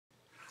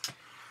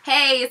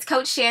Hey, it's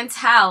Coach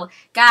Chantel.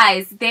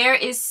 Guys, there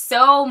is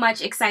so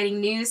much exciting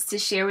news to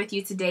share with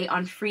you today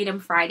on Freedom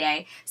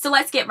Friday. So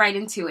let's get right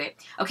into it.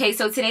 Okay,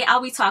 so today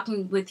I'll be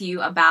talking with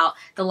you about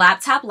the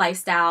laptop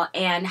lifestyle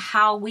and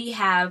how we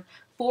have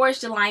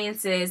forged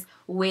alliances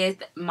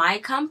with my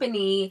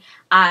company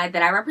that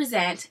I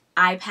represent,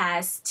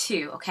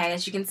 iPas2. Okay,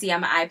 as you can see,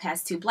 I'm an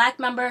iPas2 Black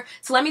member.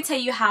 So let me tell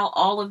you how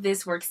all of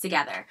this works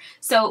together.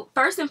 So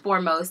first and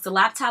foremost, the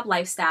laptop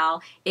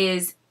lifestyle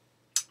is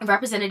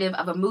representative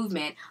of a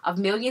movement of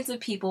millions of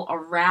people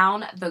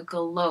around the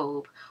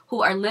globe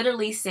who are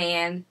literally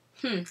saying,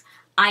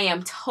 I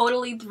am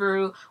totally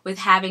through with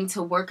having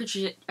to work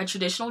a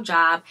traditional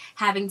job,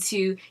 having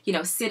to,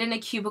 sit in a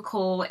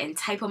cubicle and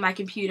type on my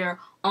computer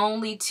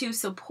only to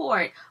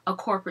support a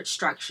corporate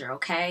structure,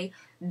 okay?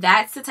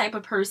 That's the type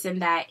of person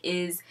that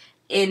is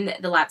in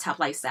the laptop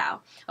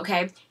lifestyle,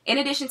 okay? In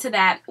addition to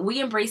that, we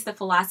embrace the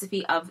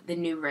philosophy of the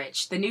new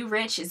rich. The new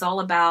rich is all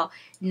about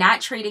not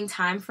trading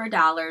time for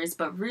dollars,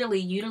 but really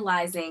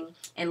utilizing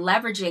and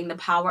leveraging the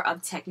power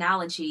of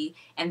technology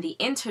and the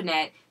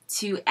internet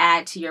to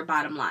add to your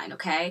bottom line,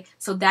 okay?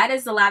 So that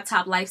is the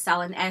laptop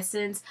lifestyle in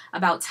essence,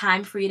 about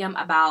time freedom,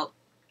 about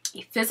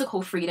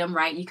physical freedom,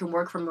 right? You can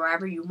work from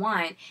wherever you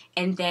want,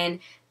 and then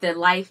the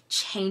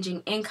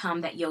life-changing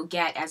income that you'll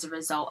get as a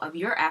result of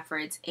your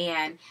efforts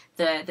and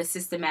the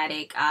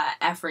systematic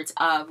efforts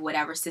of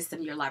whatever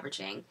system you're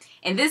leveraging.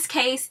 In this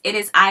case, it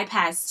is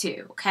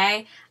iPas2,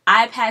 okay?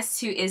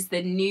 iPas2 is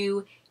the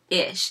new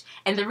ish.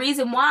 And the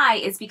reason why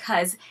is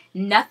because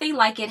nothing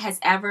like it has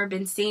ever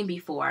been seen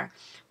before.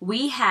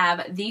 We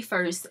have the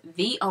first,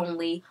 the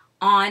only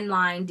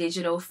online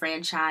digital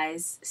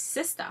franchise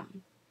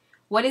system.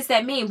 What does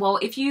that mean? Well,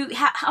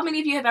 how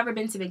many of you have ever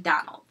been to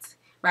McDonald's,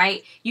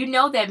 right? You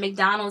know that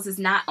McDonald's is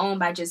not owned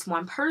by just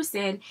one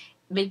person.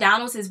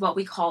 McDonald's is what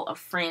we call a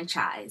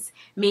franchise,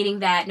 meaning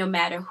that no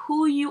matter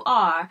who you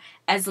are,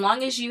 as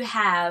long as you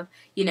have,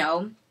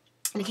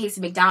 in the case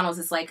of McDonald's,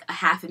 it's like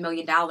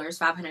 $500,000,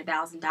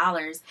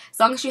 $500,000. As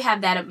long as you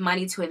have that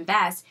money to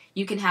invest,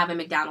 you can have a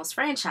McDonald's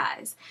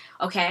franchise,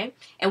 okay?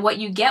 And what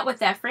you get with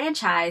that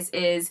franchise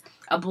is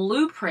a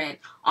blueprint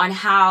on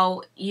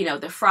how,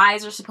 the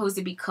fries are supposed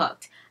to be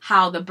cooked,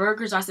 how the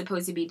burgers are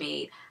supposed to be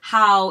made,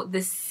 how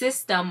the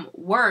system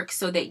works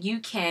so that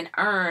you can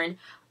earn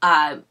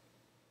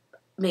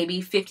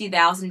maybe $50,000,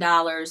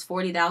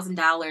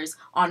 $40,000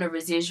 on a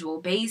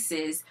residual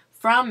basis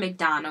from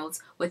McDonald's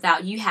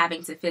without you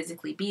having to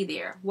physically be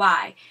there.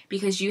 Why?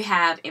 Because you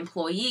have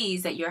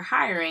employees that you're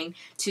hiring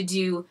to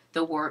do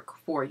the work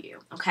for you,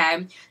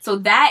 okay? So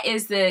that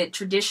is the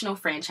traditional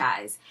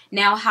franchise.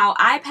 Now, how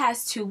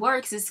iPas2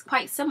 works is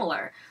quite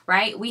similar,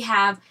 right? We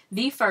have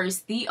the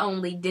first, the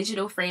only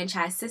digital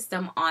franchise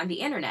system on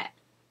the internet.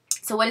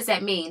 So what does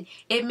that mean?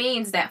 It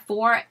means that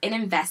for an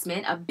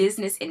investment, a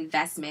business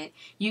investment,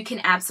 you can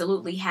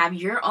absolutely have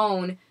your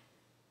own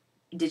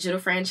digital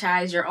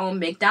franchise, your own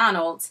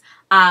McDonald's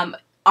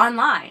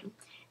online.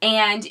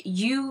 And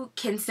you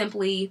can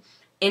simply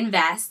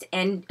invest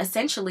and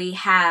essentially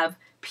have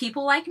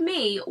people like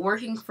me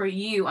working for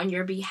you on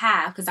your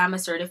behalf, because I'm a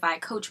certified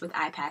coach with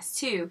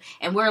iPas2,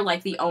 and we're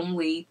like the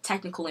only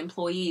technical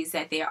employees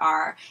that there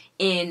are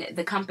in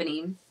the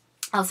company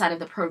outside of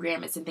the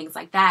programmers and things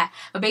like that.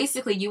 But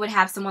basically, you would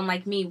have someone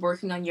like me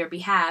working on your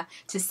behalf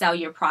to sell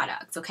your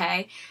products,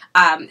 okay?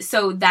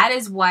 So that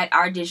is what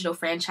our digital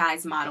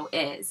franchise model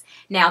is.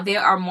 Now, there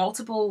are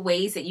multiple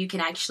ways that you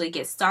can actually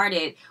get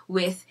started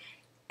with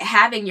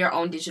having your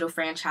own digital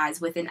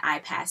franchise within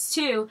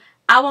iPas2.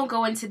 I won't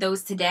go into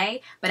those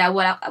today, but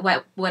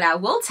what I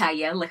will tell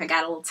you, like I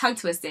got a little tongue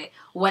twisted,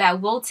 what I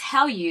will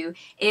tell you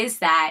is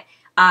that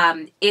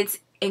it's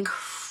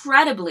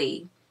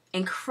incredibly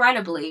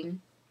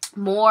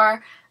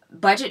more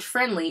budget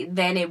friendly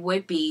than it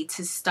would be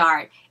to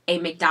start a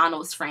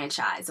McDonald's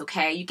franchise,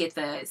 okay? You get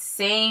the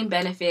same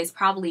benefits,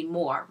 probably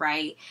more,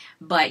 right?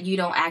 But you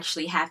don't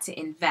actually have to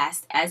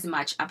invest as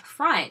much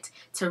upfront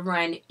to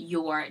run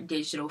your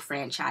digital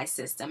franchise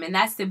system. And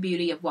that's the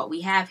beauty of what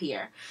we have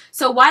here.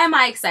 So why am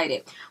I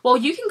excited? Well,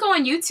 you can go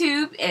on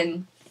YouTube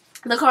and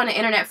look on the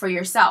internet for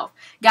yourself.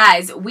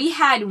 Guys, we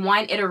had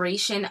one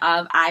iteration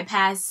of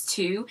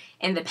iPas2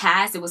 in the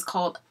past. It was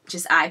called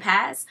just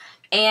iPas.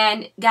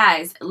 And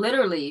guys,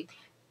 literally,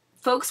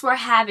 folks were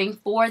having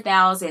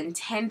 $4,000,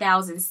 $10,000,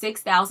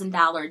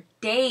 $6,000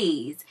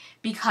 days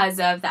because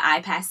of the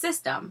iPas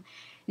system.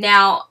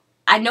 Now,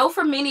 I know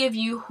for many of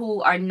you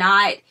who are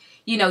not,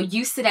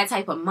 used to that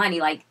type of money,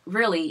 like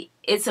really,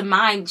 it's a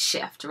mind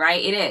shift,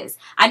 right? It is.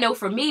 I know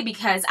for me,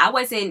 because I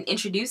wasn't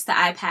introduced to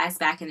iPas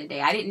back in the day.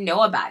 I didn't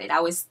know about it.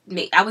 I was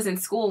in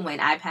school when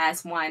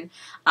iPas1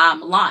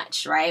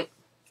 launched, right?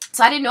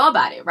 So I didn't know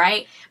about it,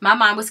 right? My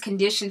mind was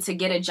conditioned to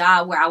get a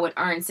job where I would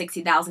earn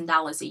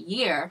 $60,000 a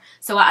year.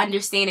 So I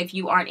understand if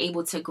you aren't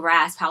able to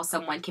grasp how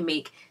someone can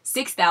make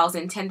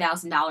 $6,000,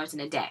 $10,000 in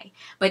a day.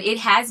 But it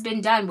has been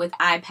done with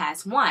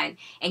iPas1.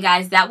 And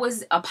guys, that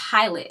was a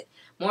pilot,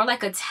 more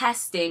like a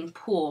testing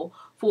pool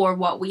for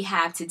what we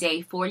have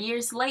today 4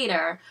 years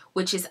later,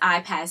 which is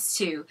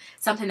iPas2,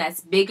 something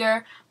that's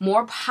bigger,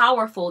 more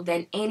powerful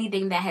than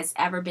anything that has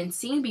ever been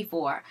seen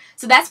before.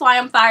 So that's why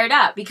I'm fired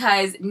up,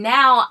 because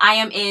now I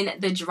am in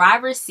the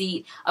driver's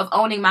seat of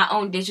owning my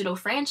own digital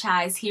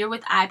franchise here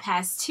with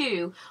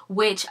iPas2,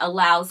 which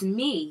allows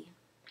me,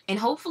 and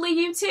hopefully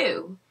you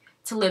too,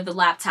 to live the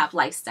laptop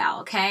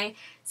lifestyle, okay?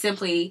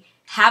 Simply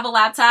have a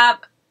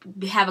laptop,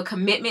 have a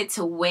commitment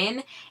to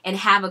win, and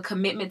have a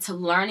commitment to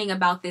learning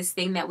about this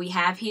thing that we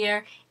have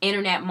here,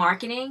 internet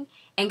marketing.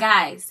 And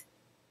guys,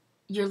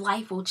 your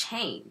life will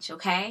change,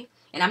 okay?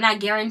 And I'm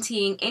not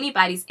guaranteeing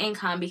anybody's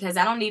income, because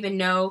I don't even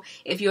know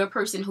if you're a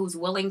person who's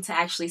willing to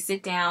actually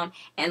sit down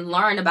and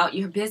learn about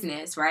your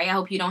business, right? I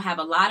hope you don't have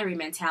a lottery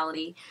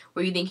mentality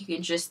where you think you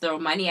can just throw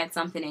money at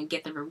something and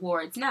get the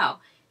rewards. No,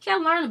 you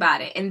gotta learn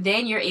about it, and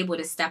then you're able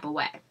to step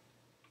away.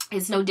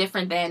 It's no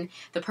different than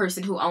the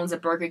person who owns a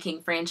Burger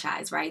King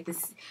franchise, right?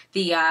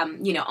 The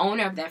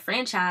owner of that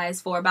franchise,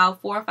 for about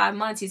 4 or 5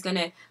 months, he's going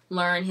to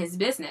learn his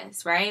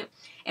business, right?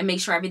 And make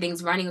sure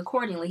everything's running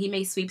accordingly. He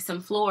may sweep some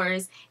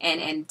floors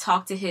and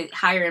talk to his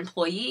higher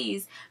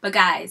employees. But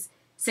guys,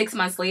 6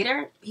 months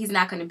later, he's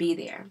not going to be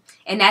there.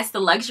 And that's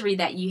the luxury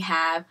that you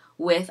have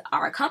with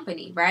our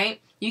company, right?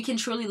 You can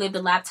truly live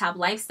the laptop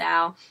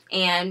lifestyle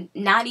and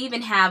not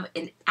even have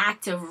an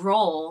active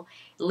role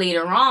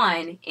later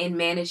on in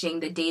managing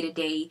the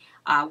day-to-day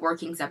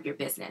workings of your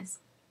business.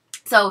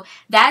 So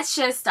that's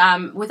just,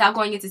 without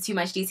going into too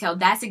much detail,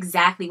 that's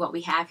exactly what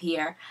we have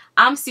here.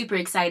 I'm super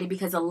excited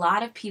because a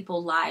lot of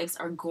people's lives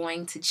are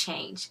going to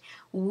change.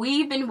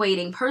 We've been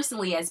waiting,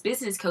 personally as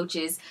business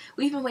coaches,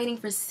 we've been waiting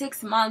for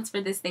 6 months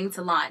for this thing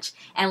to launch.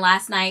 And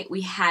last night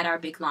we had our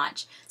big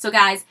launch. So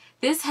guys,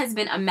 this has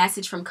been a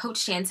message from Coach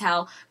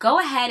Chantel. Go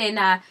ahead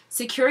and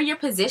secure your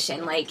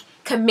position. Like,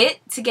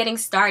 commit to getting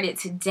started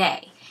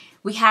today.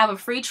 We have a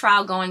free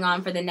trial going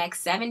on for the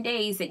next 7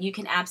 days that you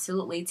can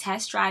absolutely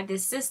test drive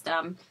this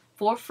system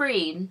for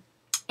free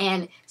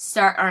and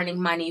start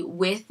earning money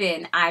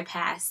within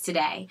iPas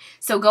today.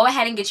 So go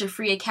ahead and get your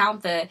free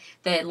account. The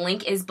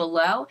link is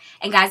below.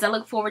 And guys, I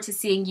look forward to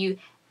seeing you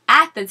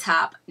at the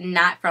top,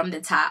 not from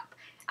the top.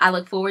 I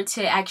look forward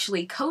to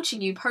actually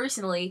coaching you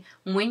personally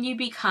when you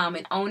become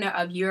an owner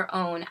of your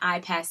own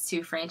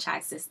iPas2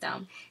 franchise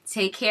system.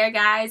 Take care,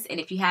 guys. And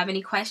if you have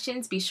any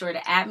questions, be sure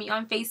to add me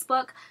on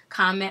Facebook,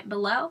 comment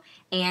below,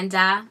 and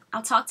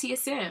I'll talk to you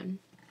soon.